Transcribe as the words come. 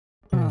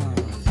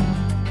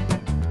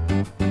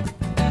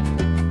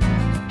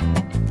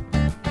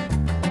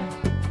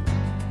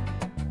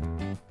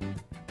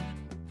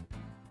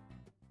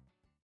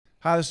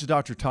Hi, this is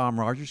Dr. Tom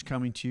Rogers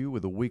coming to you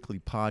with a weekly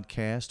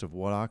podcast of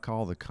what I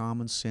call the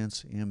Common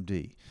Sense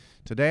MD.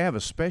 Today I have a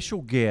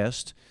special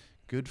guest,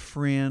 good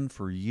friend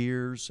for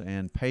years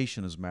and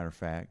patient as a matter of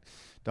fact,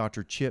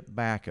 Dr.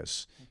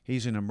 Backus.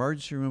 He's an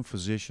emergency room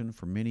physician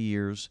for many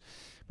years,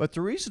 but the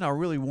reason I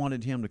really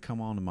wanted him to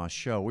come on to my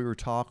show, we were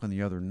talking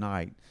the other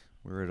night,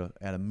 we were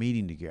at a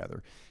meeting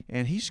together,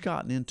 and he's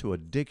gotten into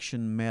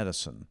addiction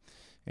medicine,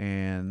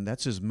 and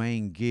that's his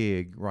main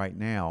gig right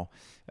now.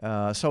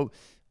 So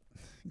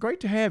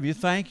great to have you.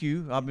 Thank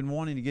you. I've been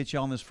wanting to get you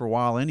on this for a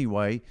while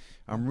anyway.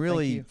 I'm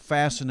really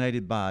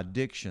fascinated by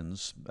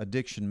addictions.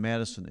 Addiction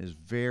medicine is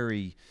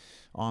very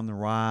on the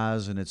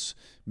rise and it's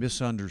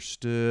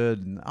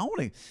misunderstood. And I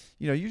want to,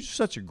 you're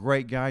such a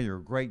great guy. You're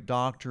a great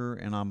doctor,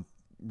 and I'm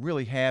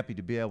really happy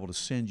to be able to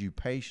send you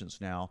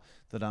patients now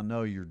that I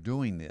know you're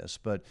doing this.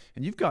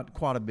 And you've got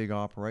quite a big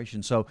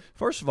operation. So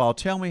first of all,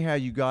 tell me how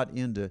you got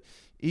into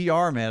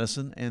ER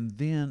medicine and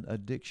then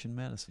addiction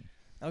medicine.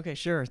 Okay,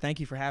 sure. Thank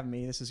you for having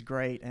me. This is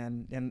great,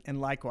 and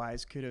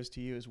likewise, kudos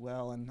to you as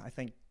well. And I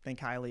think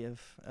highly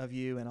of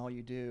you and all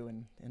you do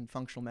in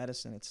functional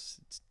medicine.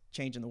 It's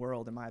changing the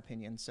world, in my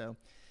opinion. So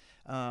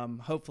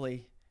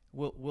hopefully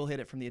we'll hit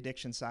it from the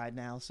addiction side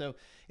now. So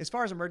as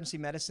far as emergency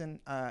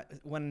medicine,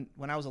 when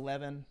I was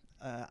 11,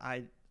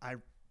 I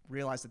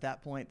realized at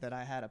that point that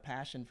I had a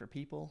passion for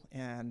people,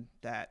 and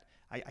that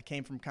I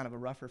came from kind of a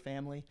rougher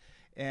family,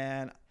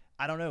 and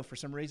I don't know, for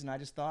some reason I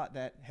just thought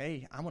that,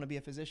 hey, I want to be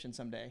a physician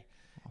someday.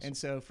 Awesome. And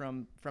so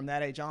from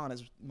that age on,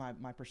 as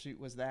my pursuit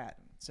was that.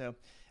 So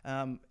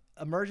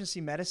emergency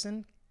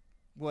medicine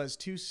was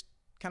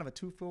kind of a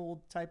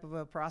twofold type of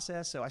a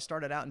process. So I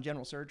started out in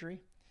general surgery.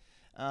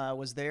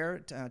 Was there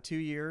 2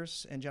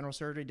 years in general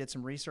surgery, did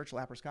some research,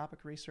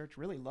 laparoscopic research,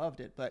 really loved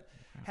it, but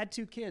had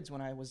 2 kids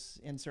when I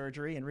was in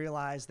surgery and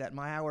realized that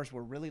my hours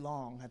were really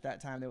long. At that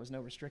time, there was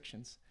no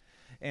restrictions.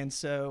 And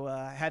so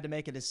I had to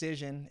make a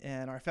decision,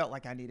 and I felt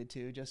like I needed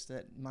to, just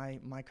that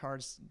my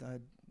cards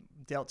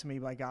dealt to me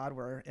by God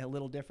were a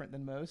little different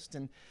than most.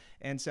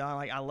 And so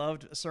I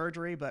loved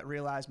surgery, but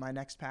realized my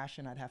next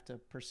passion I'd have to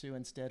pursue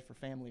instead for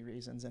family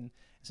reasons. And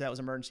so that was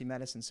emergency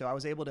medicine. So I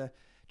was able to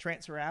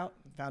transfer out,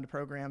 found a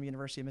program,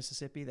 University of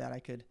Mississippi, that I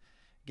could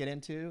get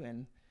into.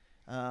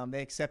 And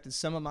they accepted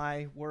some of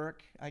my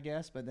work, I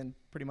guess, but then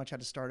pretty much had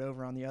to start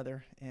over on the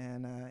other.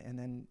 And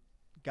then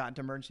got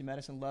into emergency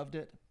medicine, loved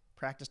it.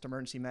 Practiced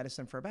emergency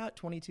medicine for about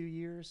 22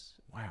 years.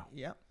 Wow.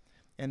 Yep.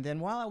 And then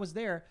while I was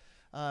there,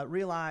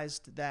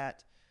 realized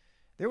that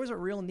there was a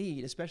real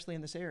need, especially in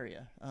this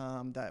area,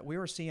 that we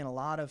were seeing a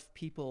lot of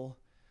people,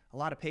 a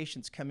lot of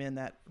patients come in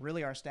that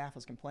really our staff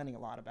was complaining a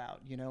lot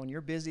about. And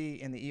you're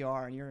busy in the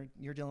ER and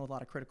you're dealing with a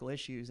lot of critical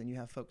issues, and you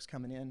have folks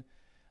coming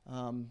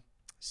in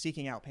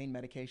seeking out pain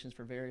medications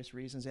for various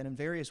reasons and in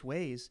various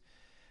ways.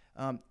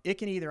 I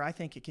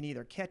think it can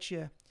either catch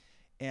you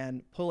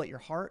and pull at your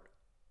heart,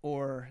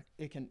 or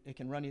it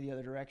can run you the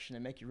other direction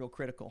and make you real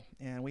critical.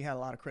 And we had a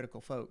lot of critical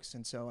folks.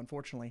 And so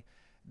unfortunately,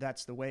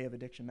 that's the way of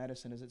addiction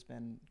medicine, as it's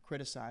been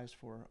criticized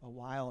for a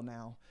while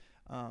now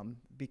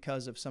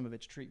because of some of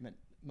its treatment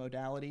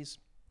modalities.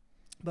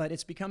 But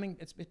it's becoming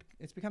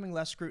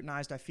less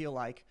scrutinized, I feel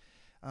like,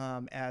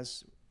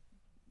 as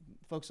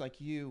folks like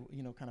you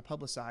kind of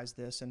publicize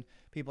this, and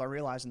people are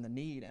realizing the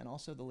need and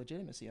also the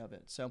legitimacy of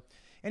it. So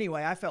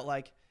anyway, I felt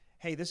like,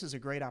 hey, this is a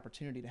great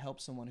opportunity to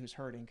help someone who's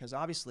hurting, because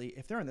obviously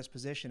if they're in this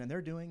position and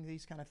they're doing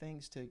these kind of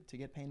things to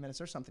get pain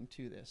medicine, there's something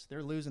to this.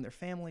 They're losing their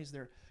families,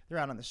 they're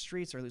out on the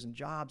streets, they're losing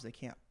jobs, they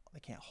can't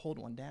hold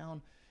one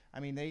down. I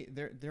mean,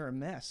 they're a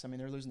mess. I mean,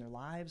 they're losing their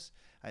lives.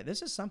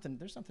 There's something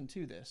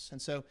to this.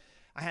 And so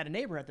I had a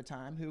neighbor at the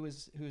time who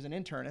was an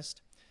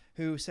internist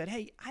who said,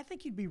 hey, I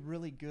think you'd be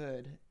really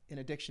good in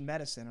addiction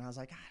medicine. And I was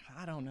like,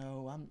 I don't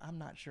know, I'm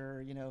not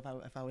sure,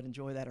 if I would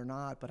enjoy that or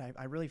not, but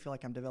I really feel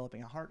like I'm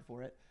developing a heart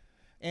for it.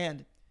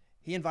 And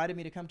he invited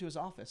me to come to his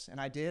office,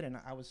 and I did, and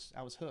I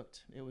was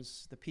hooked.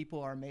 The people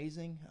are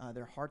amazing,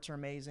 their hearts are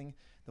amazing.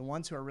 The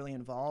ones who are really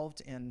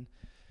involved and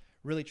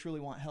really truly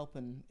want help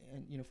and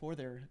for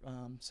their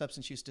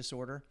substance use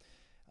disorder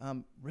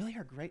really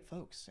are great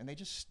folks, and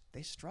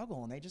they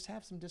struggle, and they just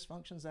have some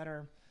dysfunctions that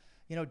are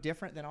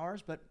different than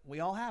ours, but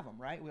we all have them,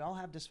 right? We all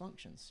have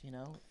dysfunctions,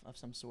 of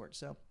some sort.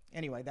 So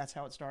anyway, that's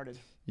how it started.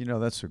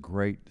 That's a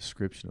great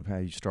description of how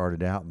you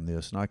started out in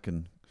this, and I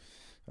can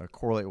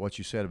correlate what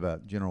you said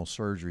about general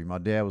surgery. My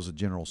dad was a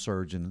general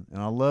surgeon,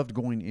 and I loved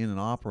going in and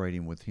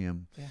operating with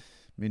him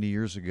many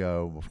years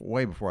ago,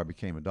 way before I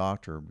became a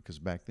doctor, because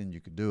back then you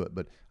could do it.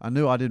 But I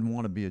knew I didn't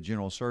want to be a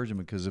general surgeon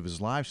because of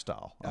his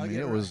lifestyle.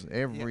 It was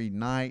every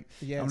night.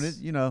 Yes.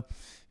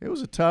 It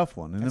was a tough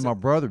one. And then my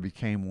brother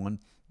became one.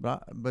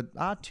 But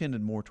I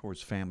tended more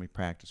towards family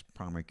practice,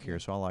 primary care,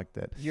 so I like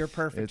that. You're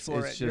perfect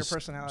for it. Your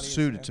personality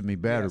suited to me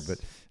better.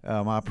 Yes.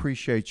 But I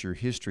appreciate your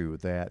history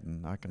with that,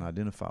 and I can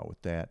identify with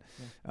that.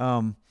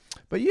 Yeah.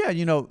 But yeah,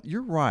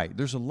 you're right.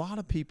 There's a lot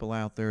of people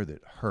out there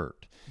that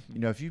hurt.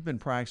 Mm-hmm. If you've been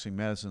practicing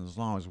medicine as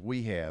long as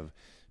we have,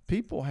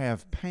 people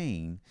have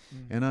pain,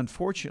 and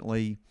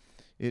unfortunately,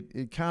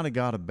 it kind of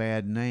got a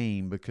bad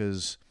name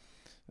because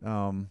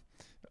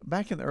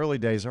back in the early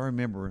days, I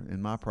remember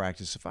in my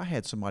practice, if I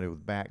had somebody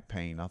with back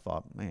pain, I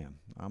thought, man,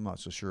 I'm not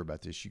so sure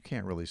about this. You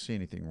can't really see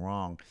anything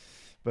wrong.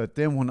 But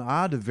then when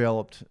I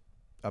developed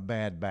a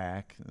bad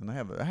back, and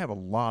I have a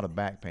lot of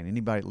back pain.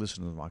 Anybody that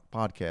listens to my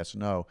podcast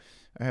know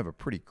I have a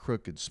pretty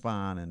crooked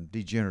spine and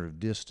degenerative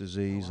disc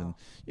disease, and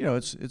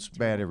it's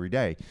bad every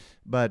day,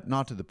 but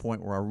not to the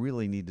point where I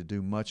really need to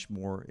do much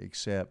more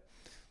except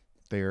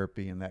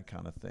therapy and that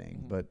kind of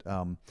thing.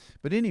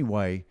 But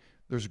anyway,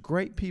 there's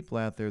great people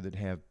out there that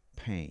have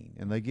pain,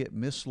 and they get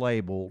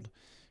mislabeled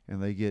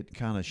and they get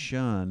kind of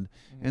shunned,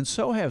 and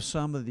so have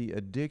some of the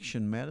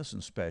addiction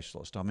medicine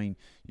specialists. I mean,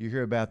 you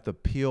hear about the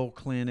pill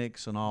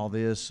clinics and all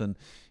this, and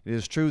it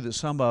is true that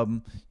some of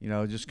them,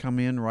 just come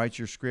in, write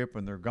your script,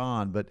 and they're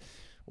gone. But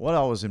what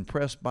I was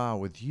impressed by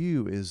with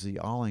you is the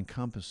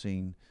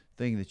all-encompassing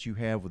thing that you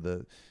have with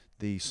the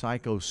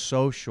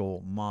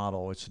psychosocial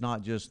model. It's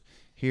not just,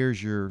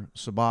 here's your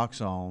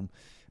Suboxone.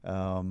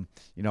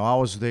 I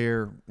was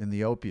there in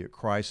the opiate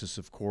crisis,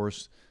 of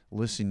course,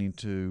 listening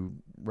to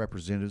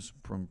representatives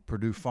from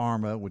Purdue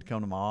Pharma would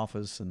come to my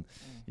office, and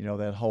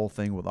that whole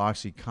thing with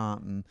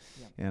OxyContin,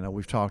 and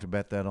we've talked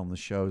about that on the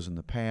shows in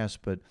the past.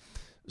 But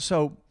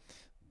so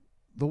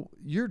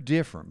you're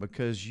different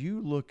because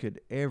you look at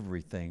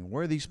everything.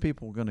 Where are these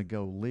people going to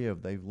go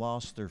live? They've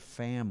lost their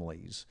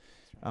families.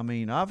 I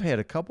mean, I've had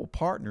a couple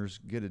partners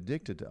get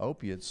addicted to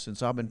opiates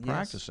since I've been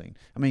practicing.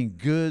 I mean,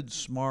 good,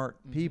 smart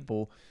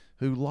people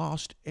who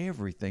lost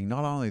everything,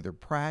 not only their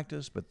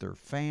practice but their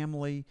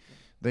family.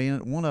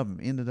 One of them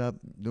ended up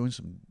doing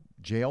some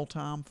jail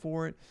time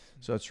for it.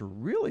 So it's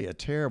really a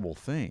terrible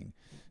thing.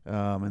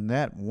 And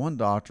that one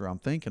doctor I'm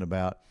thinking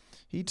about,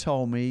 he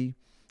told me,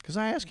 because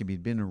I asked him,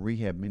 he'd been in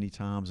rehab many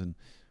times, and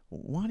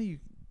why do you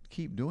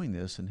keep doing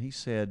this? And he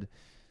said,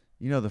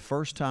 the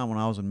first time when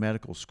I was in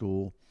medical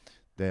school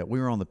that we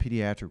were on the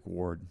pediatric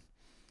ward,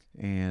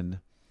 and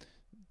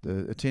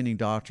the attending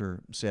doctor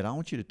said, I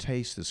want you to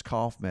taste this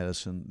cough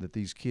medicine that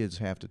these kids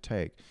have to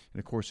take. And,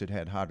 of course, it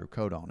had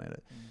hydrocodone in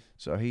it.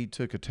 So he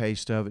took a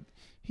taste of it.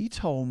 He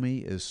told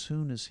me as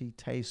soon as he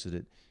tasted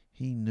it,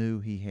 he knew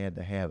he had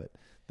to have it.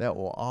 That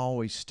will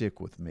always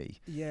stick with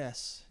me.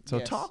 Yes. So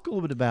talk a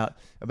little bit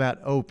about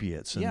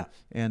opiates and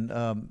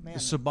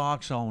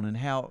Suboxone and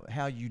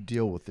how you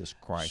deal with this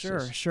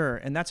crisis. Sure.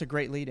 And that's a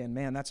great lead-in,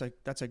 man. That's I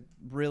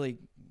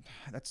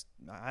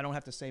don't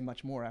have to say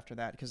much more after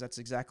that, because that's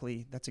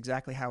exactly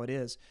how it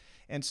is.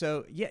 And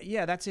so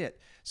that's it.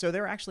 So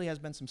there actually has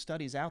been some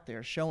studies out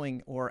there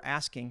showing or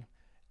asking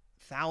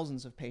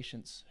thousands of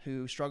patients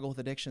who struggle with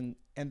addiction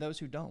and those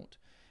who don't,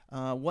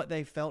 what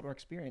they felt or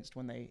experienced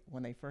when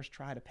they first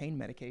tried a pain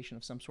medication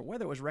of some sort,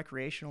 whether it was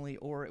recreationally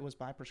or it was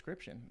by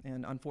prescription.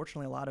 And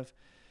unfortunately, a lot of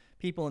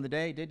people in the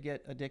day did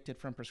get addicted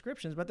from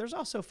prescriptions, but there's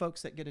also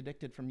folks that get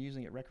addicted from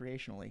using it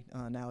recreationally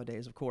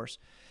nowadays, of course.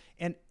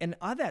 And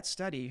on that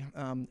study,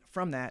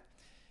 from that,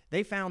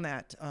 they found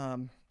that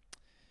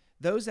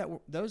those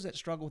that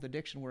struggle with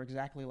addiction were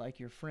exactly like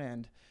your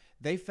friend.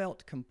 They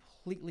felt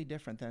completely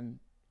different than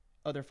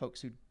other folks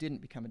who didn't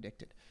become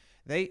addicted.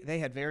 They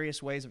had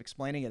various ways of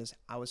explaining it as,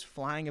 I was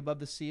flying above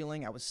the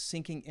ceiling, I was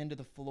sinking into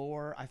the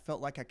floor, I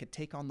felt like I could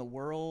take on the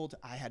world,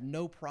 I had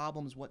no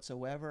problems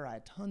whatsoever, I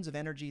had tons of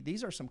energy.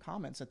 These are some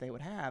comments that they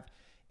would have,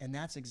 and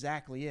that's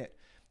exactly it.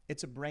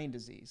 It's a brain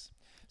disease.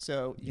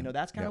 So,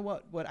 that's kind of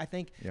what I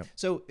think. Yep.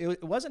 So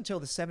it wasn't until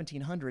the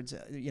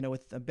 1700s,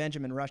 with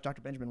Benjamin Rush,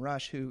 Dr. Benjamin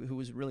Rush, who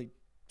was really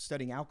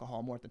studying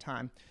alcohol more at the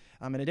time,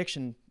 and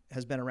addiction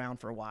has been around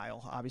for a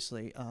while,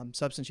 obviously.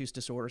 Substance use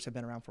disorders have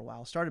been around for a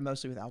while. Started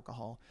mostly with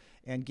alcohol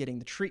and getting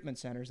the treatment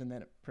centers, and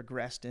then it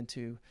progressed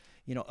into,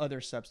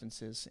 other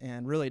substances,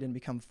 and really didn't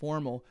become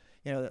formal.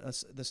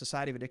 The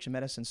Society of Addiction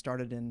Medicine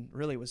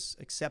was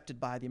accepted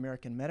by the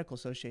American Medical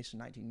Association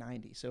in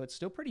 1990. So it's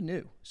still pretty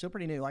new,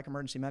 like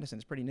emergency medicine,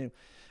 it's pretty new.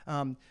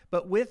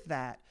 But with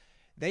that,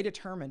 they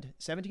determined,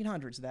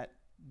 1700s, that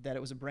it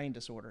was a brain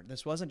disorder.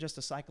 This wasn't just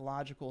a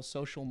psychological,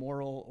 social,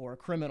 moral, or a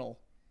criminal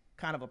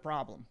kind of a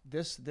problem.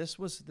 This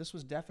was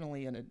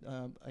definitely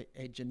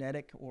a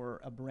genetic or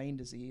a brain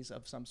disease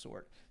of some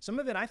sort. Some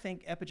of it, I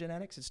think,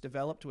 epigenetics. It's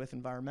developed with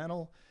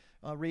environmental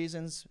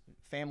reasons,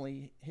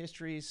 family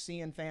histories,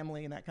 seeing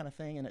family and that kind of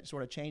thing, and it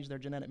sort of changed their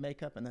genetic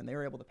makeup, and then they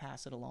were able to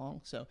pass it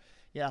along. So,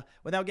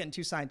 without getting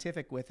too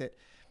scientific with it,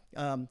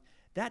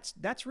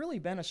 that's really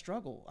been a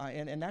struggle,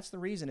 and that's the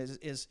reason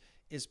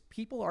is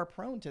people are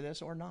prone to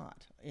this or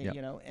not.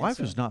 Yep. Life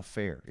is not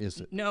fair,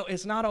 is it? No,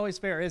 it's not always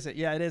fair, is it?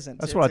 Yeah, it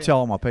isn't. That's what I tell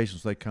all my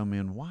patients. They come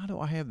in, why do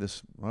I have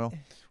this? Well,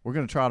 we're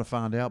going to try to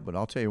find out, but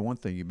I'll tell you one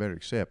thing you better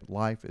accept: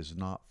 life is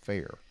not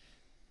fair.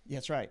 Yeah,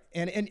 that's right.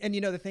 And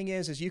the thing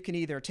is you can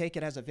either take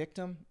it as a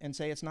victim and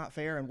say it's not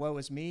fair and woe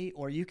is me,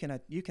 or you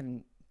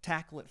can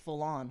tackle it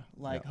full on,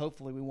 like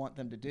hopefully we want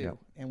them to do,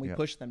 and we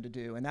push them to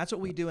do. And that's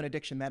what we do in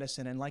addiction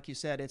medicine. And like you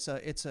said, it's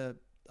a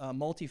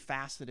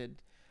multifaceted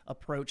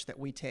approach that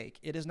we take.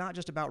 It is not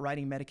just about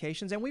writing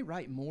medications, and we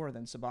write more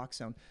than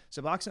Suboxone.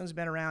 Suboxone's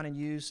been around and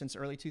used since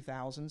early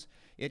 2000s.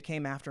 It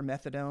came after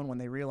methadone when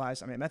they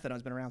realized,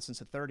 methadone's been around since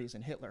the 30s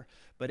and Hitler,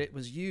 but it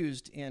was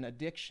used in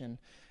addiction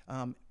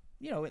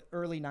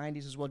early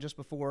 90s as well, just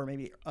before,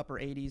 maybe upper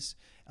 80s.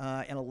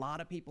 And a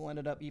lot of people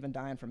ended up even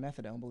dying from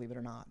methadone, believe it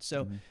or not.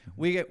 So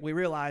we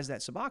realized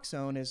that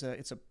Suboxone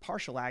it's a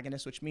partial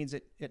agonist, which means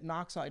it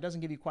knocks out, it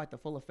doesn't give you quite the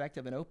full effect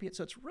of an opiate.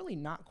 So it's really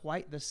not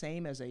quite the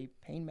same as a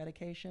pain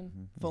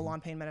medication,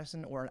 full-on pain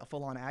medicine or a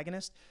full-on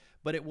agonist,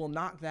 but it will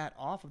knock that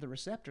off of the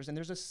receptors, and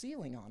there's a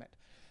ceiling on it.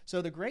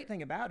 So the great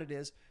thing about it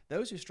is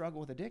those who struggle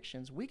with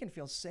addictions, we can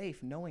feel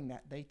safe knowing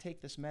that they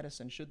take this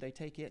medicine, should they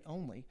take it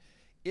only.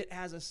 It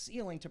has a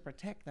ceiling to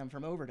protect them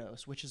from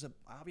overdose, which is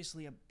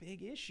obviously a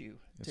big issue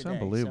It's today.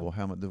 unbelievable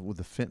how much with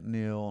the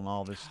fentanyl and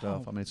all this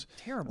stuff. I mean, it's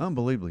terrible.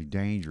 Unbelievably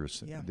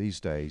dangerous these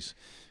days.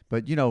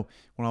 But when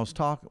I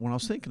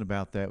was thinking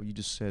about that, you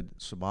just said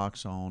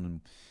Suboxone,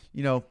 and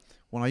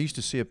when I used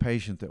to see a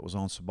patient that was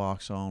on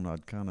Suboxone,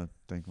 I'd kind of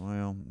think,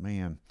 well,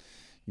 man,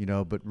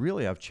 but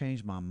really I've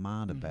changed my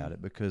mind about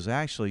it, because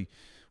actually,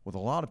 with a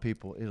lot of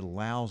people, it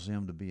allows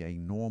them to be a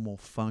normal,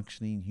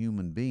 functioning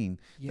human being.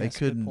 Yes, they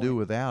couldn't do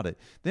without it.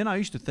 Then I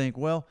used to think,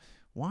 well,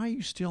 why are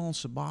you still on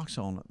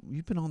Suboxone?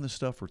 You've been on this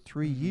stuff for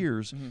 3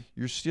 years.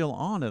 You're still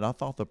on it. I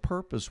thought the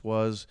purpose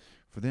was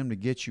for them to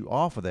get you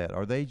off of that.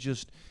 Are they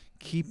just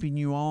keeping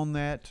you on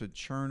that to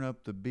churn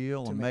up the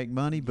bill and make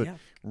money? But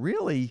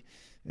really,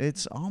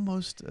 it's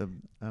almost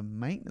a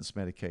maintenance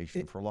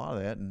medication for a lot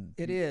of that. And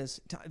it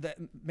is.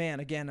 Man,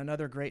 again,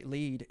 another great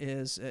lead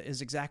is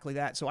exactly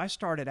that. So when I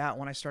started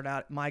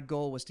out, my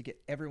goal was to get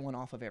everyone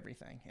off of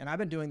everything. And I've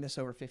been doing this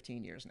over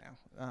 15 years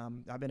now.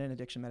 I've been in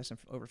addiction medicine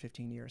for over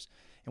 15 years.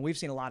 And we've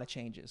seen a lot of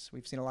changes.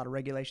 We've seen a lot of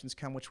regulations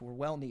come, which were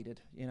well needed,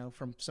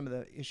 from some of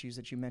the issues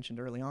that you mentioned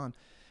early on.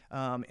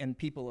 And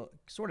people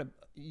sort of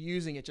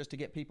using it just to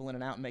get people in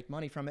and out and make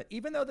money from it,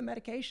 even though the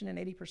medication in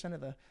 80%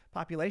 of the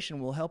population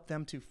will help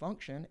them to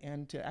function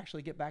and to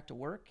actually get back to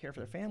work, care for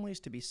their families,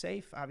 to be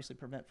safe, obviously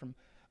prevent from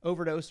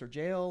overdose or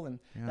jail and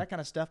that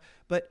kind of stuff.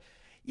 But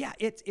yeah,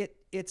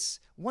 it's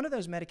one of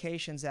those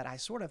medications that I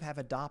sort of have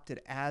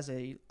adopted as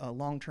a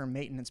long-term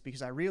maintenance,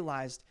 because I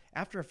realized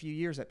after a few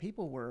years that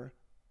people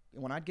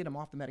when I'd get them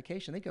off the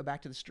medication, they'd go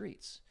back to the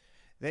streets.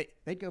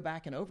 They'd go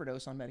back and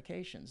overdose on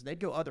medications. They'd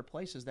go other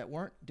places that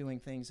weren't doing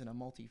things in a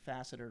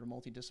multifaceted or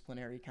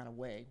multidisciplinary kind of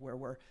way, where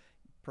we're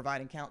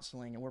providing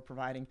counseling and we're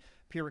providing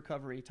peer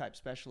recovery type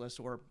specialists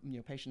or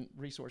patient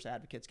resource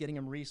advocates, getting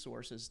them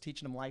resources,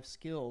 teaching them life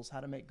skills, how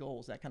to make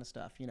goals, that kind of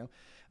stuff.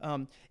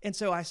 And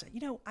so I said,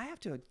 I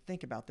have to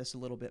think about this a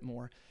little bit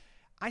more.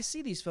 I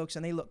see these folks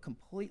and they look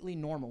completely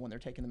normal when they're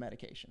taking the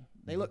medication.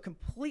 They look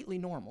completely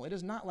normal. It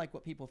is not like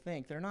what people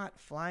think. They're not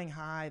flying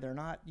high. They're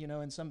not,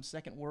 in some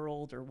second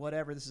world or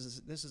whatever. This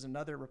is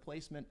another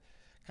replacement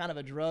kind of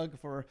a drug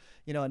for,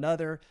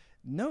 another.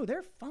 No,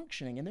 they're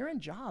functioning and they're in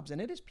jobs. And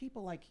it is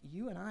people like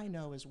you and I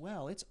know as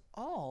well. It's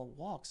all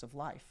walks of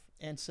life.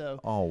 And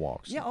so all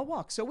walks. Yeah, all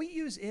walks. So we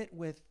use it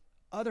with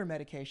other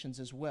medications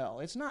as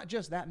well. It's not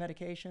just that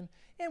medication,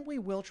 and we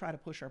will try to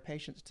push our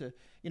patients to,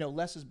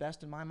 less is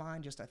best in my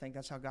mind. Just I think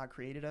that's how God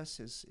created us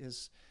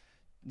is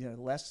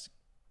less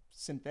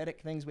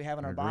synthetic things we have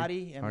in our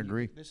body. And I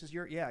agree. This is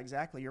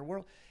exactly your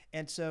world.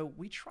 And so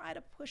we try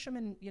to push them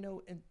in,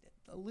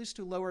 at least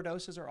to lower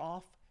doses or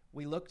off.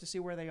 We look to see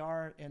where they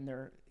are in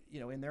their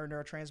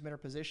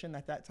neurotransmitter position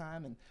at that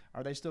time, and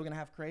are they still going to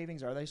have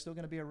cravings? Are they still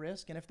going to be a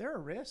risk? And if they're a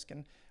risk,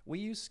 and we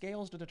use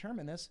scales to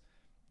determine this,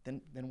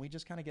 then we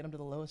just kind of get them to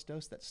the lowest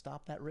dose that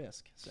stop that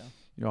risk. So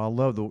I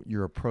love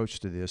your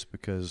approach to this,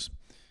 because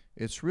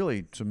it's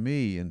really, to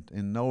me, and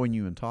knowing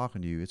you and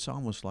talking to you, it's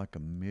almost like a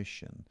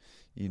mission.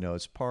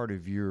 It's part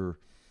of your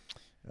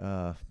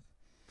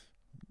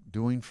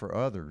doing for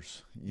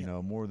others,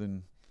 more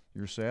than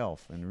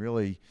yourself. And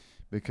really,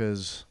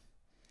 because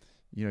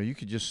you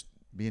could just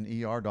be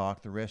an ER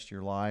doc the rest of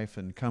your life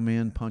and come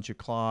in, punch a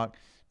clock,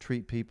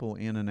 treat people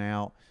in and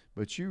out,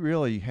 but you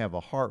really have a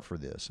heart for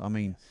this. I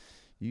mean,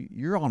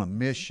 you're on a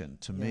mission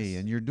to me,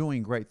 and you're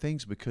doing great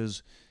things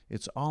because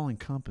it's all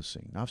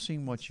encompassing. I've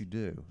seen what you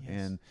do,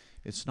 and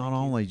it's not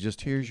only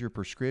just here's your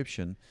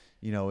prescription.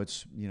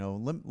 It's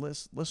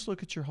let's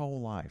look at your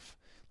whole life.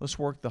 Let's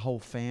work the whole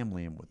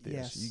family in with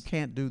this. You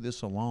can't do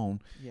this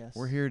alone.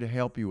 We're here to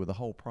help you with the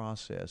whole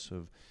process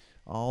of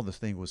all the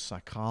things with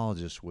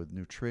psychologists, with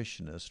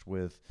nutritionists,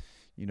 with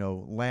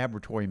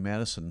laboratory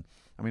medicine.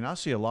 I mean, I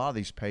see a lot of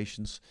these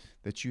patients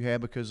that you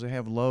have because they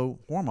have low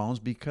hormones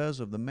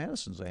because of the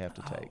medicines they have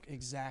to take.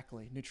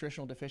 Exactly.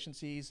 Nutritional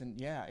deficiencies. And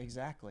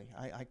exactly.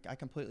 I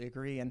completely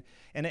agree. And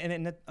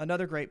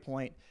another great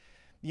point,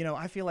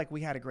 I feel like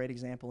we had a great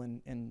example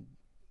in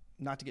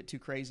not to get too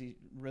crazy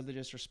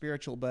religious or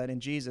spiritual, but in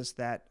Jesus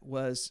that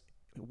was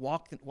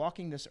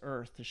walking this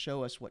earth to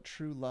show us what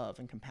true love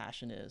and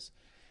compassion is.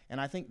 And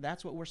I think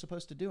that's what we're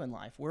supposed to do in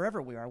life,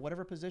 wherever we are,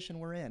 whatever position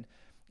we're in.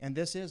 And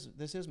this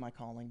is my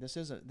calling. This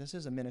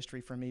is a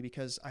ministry for me,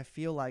 because I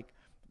feel like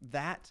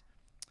that,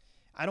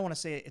 I don't want to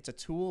say it's a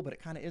tool, but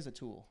it kind of is a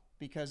tool,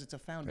 because it's a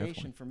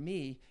foundation for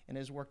me and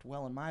has worked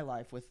well in my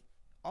life with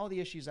all the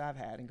issues I've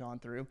had and gone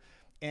through.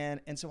 And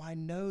so I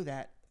know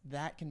that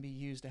can be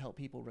used to help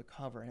people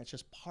recover, and it's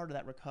just part of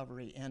that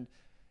recovery and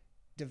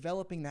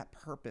developing that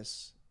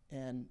purpose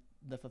and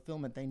the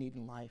fulfillment they need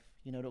in life,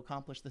 to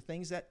accomplish the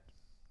things that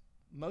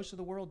most of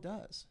the world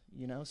does,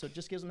 so it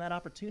just gives them that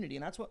opportunity.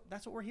 And that's what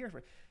we're here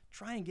for.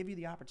 Try and give you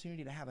the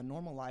opportunity to have a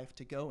normal life,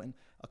 to go and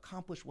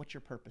accomplish what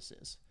your purpose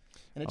is.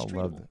 And it's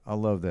treatable. I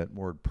love that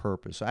word,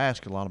 purpose. I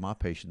ask a lot of my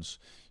patients,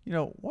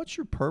 what's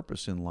your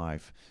purpose in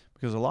life?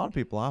 Because a lot of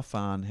people I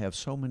find have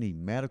so many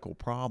medical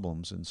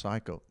problems and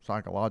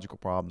psychological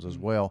problems as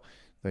well.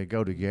 They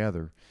go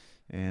together.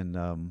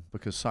 And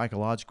because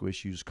psychological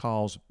issues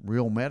cause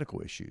real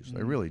medical issues.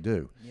 They really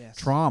do. Yes.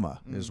 Trauma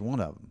is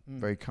one of them,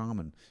 very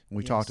common. And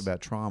we talked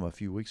about trauma a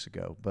few weeks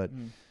ago. But,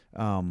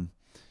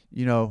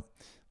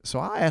 so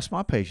I ask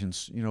my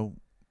patients,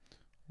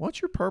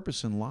 what's your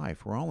purpose in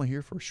life? We're only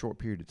here for a short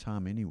period of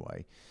time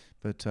anyway.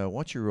 But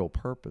what's your real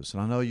purpose?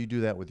 And I know you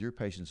do that with your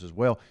patients as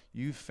well.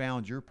 You've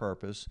found your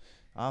purpose.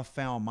 I've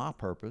found my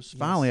purpose. Yes.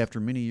 Finally, after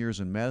many years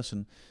in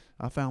medicine,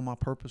 I found my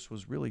purpose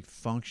was really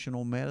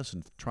functional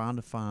medicine, trying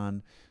to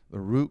find the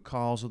root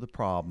cause of the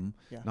problem,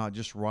 not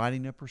just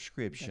writing a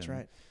prescription. That's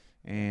right.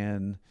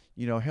 And,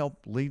 help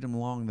lead them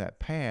along that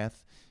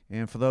path.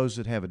 And for those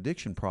that have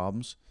addiction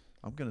problems,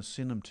 I'm going to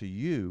send them to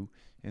you,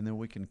 and then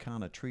we can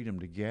kind of treat them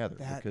together.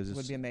 That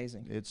would be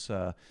amazing. It's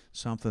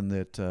something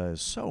that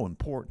is so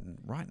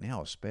important right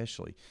now,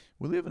 especially.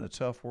 We live in a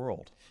tough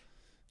world.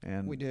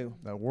 And we do.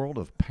 A world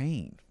of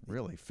pain,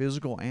 really,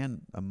 physical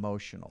and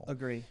emotional.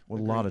 Agree.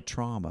 With a lot of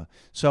trauma.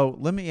 So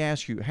let me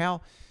ask you,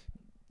 tell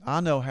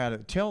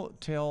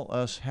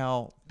us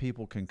how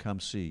people can come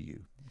see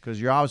you, because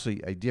you're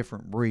obviously a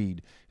different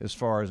breed as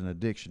far as an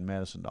addiction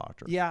medicine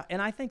doctor. Yeah, and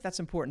I think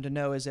that's important to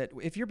know, is that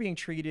if you're being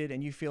treated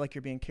and you feel like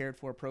you're being cared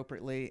for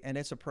appropriately, and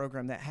it's a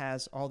program that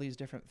has all these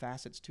different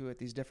facets to it,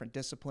 these different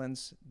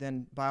disciplines,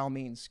 then by all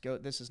means, go.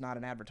 This is not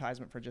an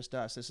advertisement for just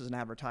us. This is an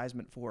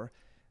advertisement for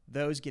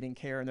those getting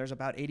care. And there's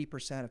about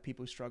 80% of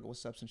people who struggle with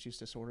substance use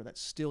disorder that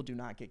still do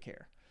not get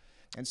care.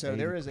 And so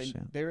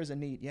 80%. there is a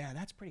need. Yeah,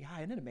 that's pretty high.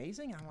 Isn't it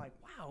amazing? I'm like,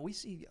 wow, we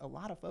see a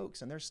lot of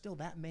folks, and there's still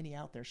that many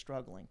out there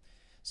struggling.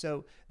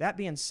 So that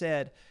being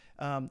said,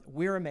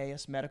 we're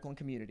Emmaus Medical and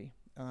Community.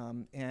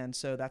 And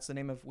so that's the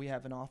name of, we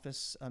have an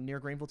office near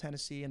Greenville,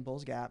 Tennessee, and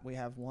Bulls Gap. We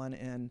have one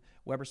in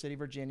Weber City,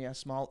 Virginia,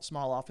 small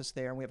office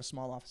there, and we have a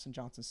small office in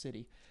Johnson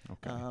City.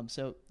 Okay.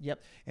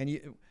 And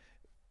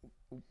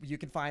you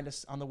can find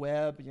us on the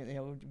web.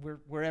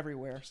 We're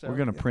everywhere. So we're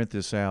going to print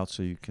this out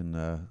so you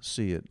can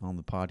see it on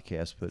the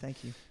podcast. But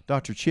thank you,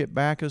 Dr. Chip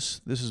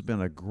Backus. This has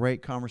been a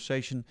great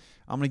conversation.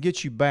 I'm going to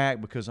get you back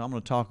because I'm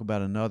going to talk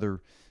about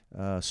another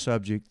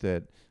subject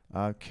that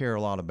I care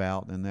a lot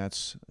about, and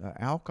that's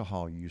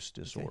alcohol use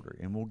disorder.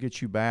 Okay. And we'll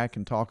get you back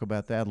and talk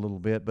about that a little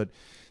bit. But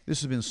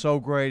this has been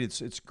so great.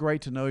 It's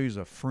great to know you as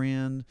a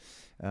friend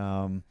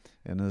and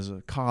as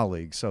a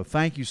colleague. So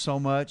thank you so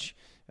much.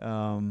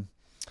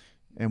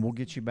 And we'll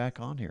get you back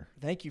on here.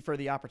 Thank you for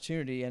the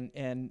opportunity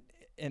and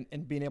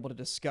being able to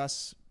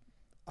discuss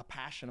a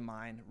passion of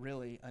mine,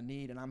 really a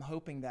need. And I'm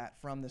hoping that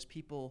from this,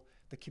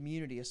 the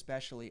community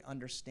especially,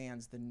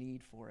 understands the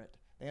need for it.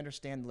 They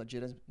understand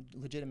the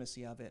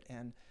legitimacy of it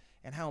and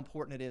how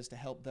important it is to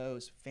help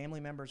those family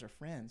members or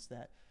friends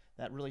that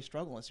really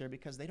struggle in this area,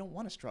 because they don't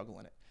want to struggle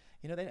in it.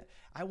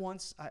 I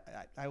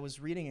was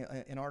reading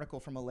an article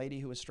from a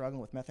lady who was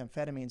struggling with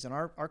methamphetamines, and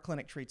our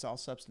clinic treats all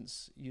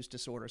substance use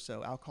disorders.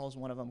 So alcohol is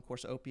one of them, of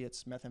course,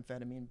 opiates,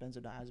 methamphetamine,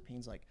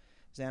 benzodiazepines like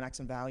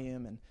Xanax and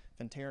Valium and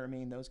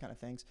phentermine, those kind of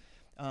things.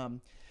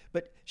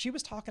 But she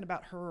was talking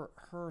about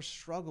her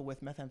struggle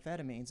with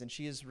methamphetamines, and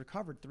she has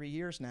recovered 3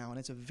 years now, and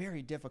it's a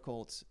very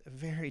difficult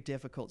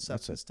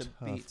substance to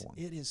beat.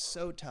 It is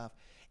so tough.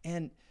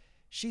 And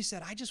she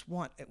said,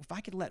 if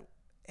I could let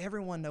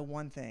everyone know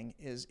one thing,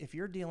 is if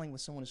you're dealing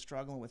with someone who's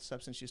struggling with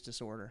substance use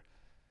disorder,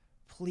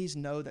 please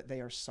know that they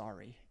are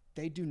sorry.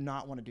 They do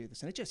not want to do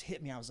this. And it just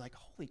hit me. I was like,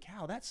 holy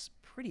cow, that's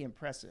pretty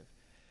impressive.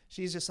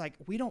 She's just like,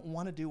 we don't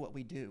want to do what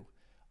we do.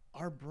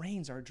 Our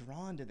brains are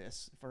drawn to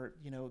this for,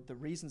 the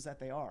reasons that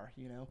they are,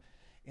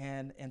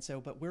 and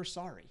so, but we're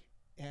sorry.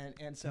 And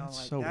so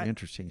that's I'm like, so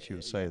interesting she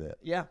would say that.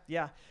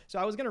 Yeah. So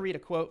I was going to read a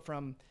quote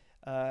from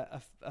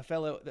a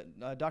fellow,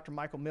 Dr.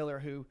 Michael Miller,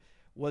 who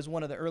was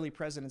one of the early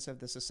presidents of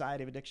the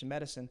Society of Addiction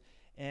Medicine,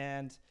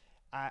 and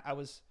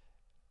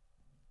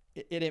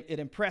it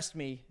impressed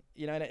me,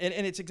 and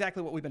it's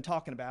exactly what we've been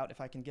talking about.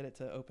 If I can get it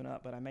to open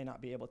up, but I may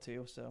not be able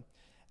to. So,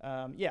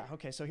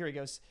 okay. So here he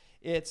goes.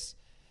 It's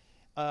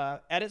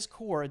at its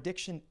core,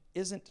 addiction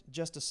isn't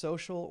just a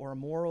social or a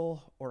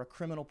moral or a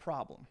criminal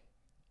problem.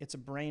 It's a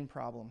brain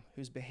problem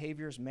whose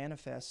behaviors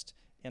manifest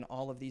in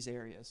all of these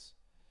areas.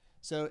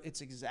 So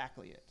it's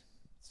exactly it.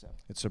 So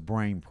it's a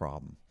brain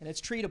problem, and it's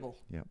treatable.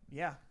 Yep.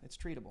 Yeah, it's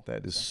treatable.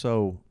 That is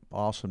so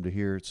awesome to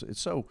hear. It's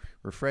so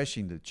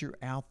refreshing that you're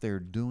out there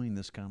doing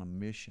this kind of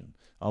mission.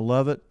 I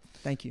love it.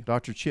 Thank you,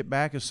 Dr. Chip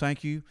Backus.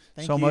 Thank you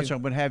so much.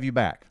 I'm going to have you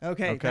back.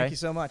 Okay. Thank you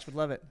so much. Would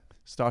love it.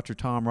 It's Dr.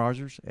 Tom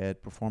Rogers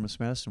at Performance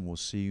Medicine. We'll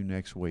see you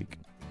next week.